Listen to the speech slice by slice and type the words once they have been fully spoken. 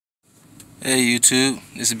Hey YouTube,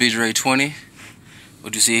 this is EG1-10000D.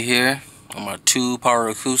 What you see here are my two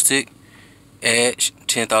power Acoustik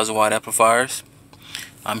EG1-10000D amplifiers.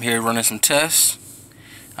 I'm here running some tests.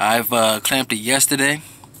 I've clamped it yesterday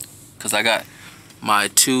because I got my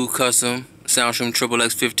two custom Soundstream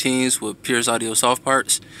XXX15s with Pierce Audio soft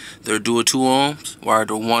parts. They're dual 2 ohms, wired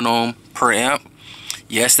to 1 ohm per amp.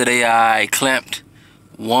 Yesterday I clamped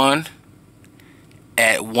one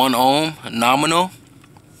at 1 ohm nominal.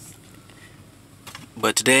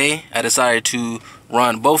 But today I decided to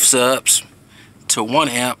run both subs to 1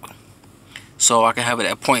 amp so I can have it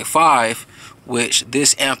at 0.5, which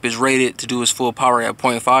this amp is rated to do its full power at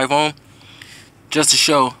 0.5 ohm, just to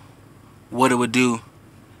show what it would do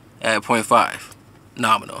at 0.5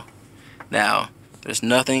 nominal. Now there's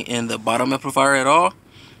nothing in the bottom amplifier at all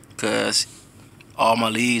because all my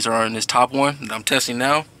leads are on this top one that I'm testing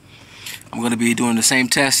now. I'm going to be doing the same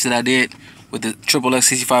test that I did with the XXX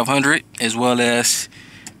 6500 as well as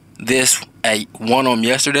this at 1 ohm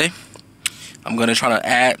yesterday. I'm going to try to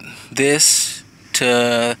add this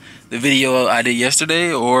to the video I did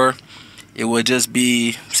yesterday, or it would just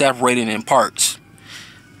be separated in parts.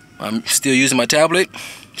 I'm still using my tablet,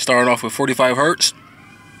 starting off with 45 hertz.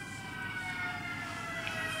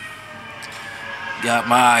 Got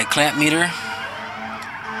my clamp meter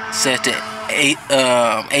set to 8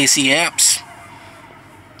 AC amps,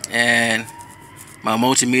 and my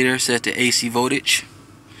multimeter set to AC voltage.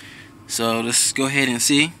 So let's go ahead and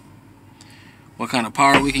see what kind of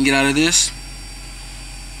power we can get out of this.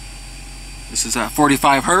 This is at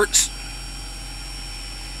 45 hertz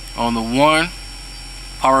on the one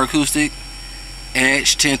power Acoustik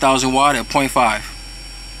EG10000D at 0.5.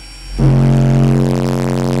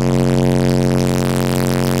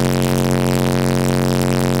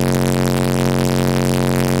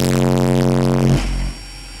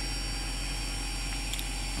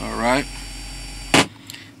 Alright,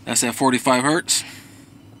 that's at 45 hertz.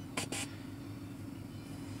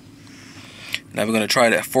 Now we're going to try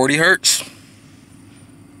it at 40 hertz.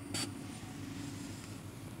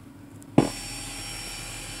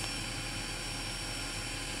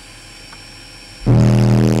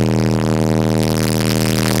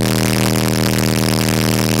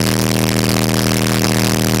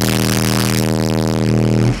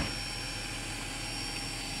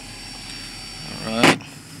 Alright,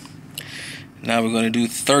 now we're going to do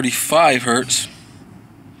 35 hertz.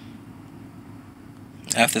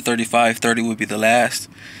 After 35, 30 would be the last.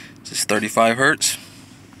 This is 35 hertz.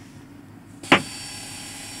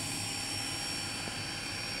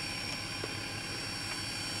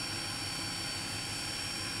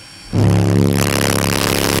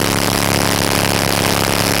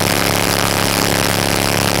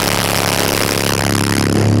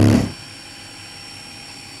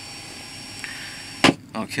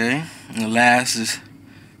 Okay, and the last is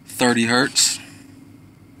 30 hertz.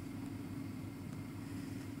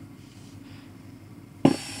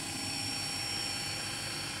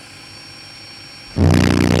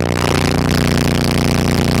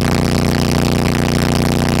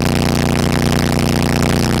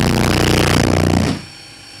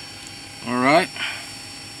 Alright,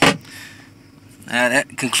 now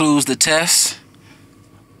that concludes the test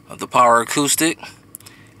of the power Acoustik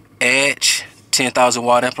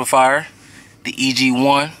EG10000D amplifier, the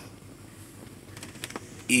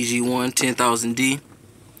EG1-10000D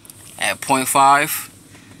at 0.5.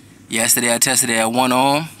 Yesterday I tested it at 1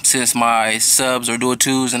 ohm since my subs are dual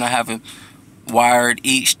 2s and I haven't wired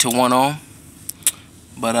each to 1 ohm.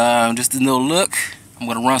 But just a little look, I'm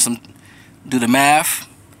going to do the math.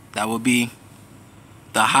 That would be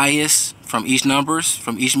the highest from each numbers,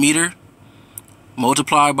 from each meter,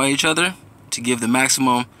 multiplied by each other to give the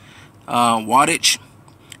maximum wattage,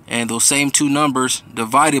 and those same two numbers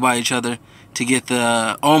divided by each other to get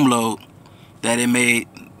the ohm load that it made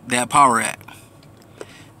that power at.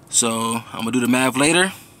 So I'm gonna do the math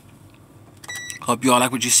later. Hope you all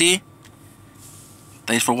like what you see.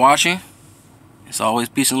 Thanks for watching. It's always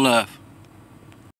peace and love.